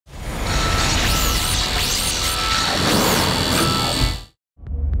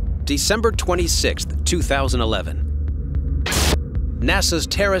December 26, 2011. NASA's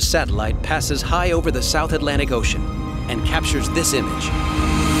Terra satellite passes high over the South Atlantic Ocean and captures this image.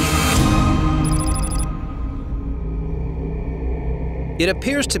 It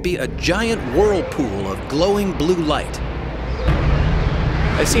appears to be a giant whirlpool of glowing blue light.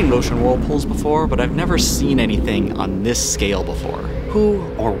 I've seen ocean whirlpools before, but I've never seen anything on this scale before. Who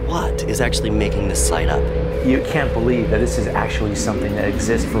or what is actually making this sight up? You can't believe that this is actually something that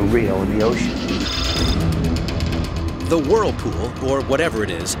exists for real in the ocean. The whirlpool, or whatever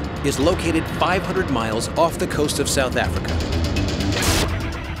it is located 500 miles off the coast of South Africa.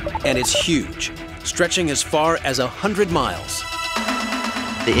 And it's huge, stretching as far as 100 miles.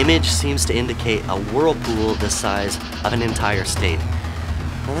 The image seems to indicate a whirlpool the size of an entire state.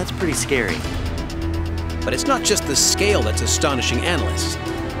 Well, that's pretty scary. But it's not just the scale that's astonishing analysts.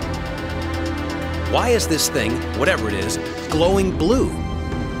 Why is this thing, whatever it is, glowing blue?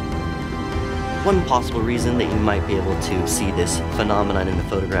 One possible reason that you might be able to see this phenomenon in the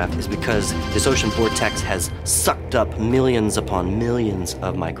photograph is because this ocean vortex has sucked up millions upon millions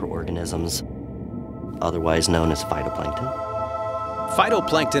of microorganisms, otherwise known as phytoplankton.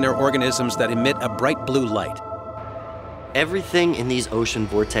 Phytoplankton are organisms that emit a bright blue light. Everything in these ocean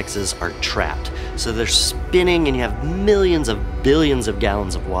vortexes are trapped, so they're spinning and you have millions of billions of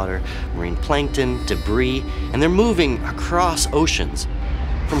gallons of water, marine plankton, debris, and they're moving across oceans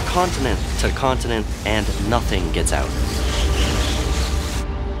from continent to continent, and nothing gets out.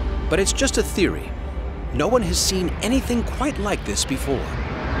 But it's just a theory. No one has seen anything quite like this before.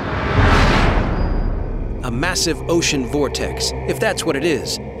 A massive ocean vortex, if that's what it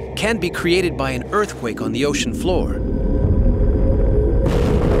is, can be created by an earthquake on the ocean floor.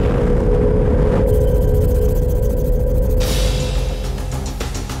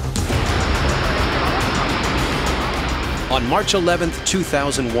 On March 11,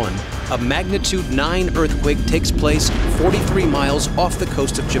 2001, a magnitude 9 earthquake takes place 43 miles off the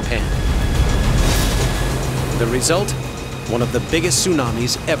coast of Japan. The result? One of the biggest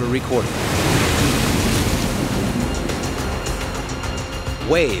tsunamis ever recorded.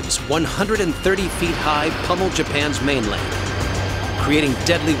 Waves 130 feet high pummel Japan's mainland, creating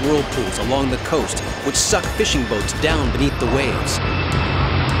deadly whirlpools along the coast which suck fishing boats down beneath the waves.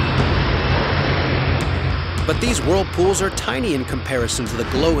 But these whirlpools are tiny in comparison to the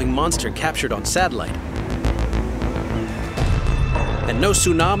glowing monster captured on satellite. And no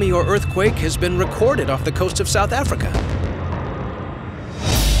tsunami or earthquake has been recorded off the coast of South Africa.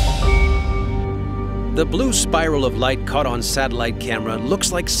 The blue spiral of light caught on satellite camera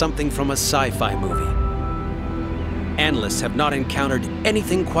looks like something from a sci-fi movie. Analysts have not encountered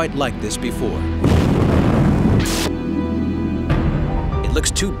anything quite like this before. It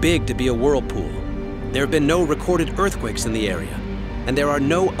looks too big to be a whirlpool. There have been no recorded earthquakes in the area, and there are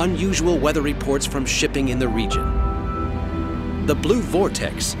no unusual weather reports from shipping in the region. The blue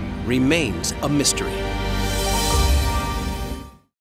vortex remains a mystery.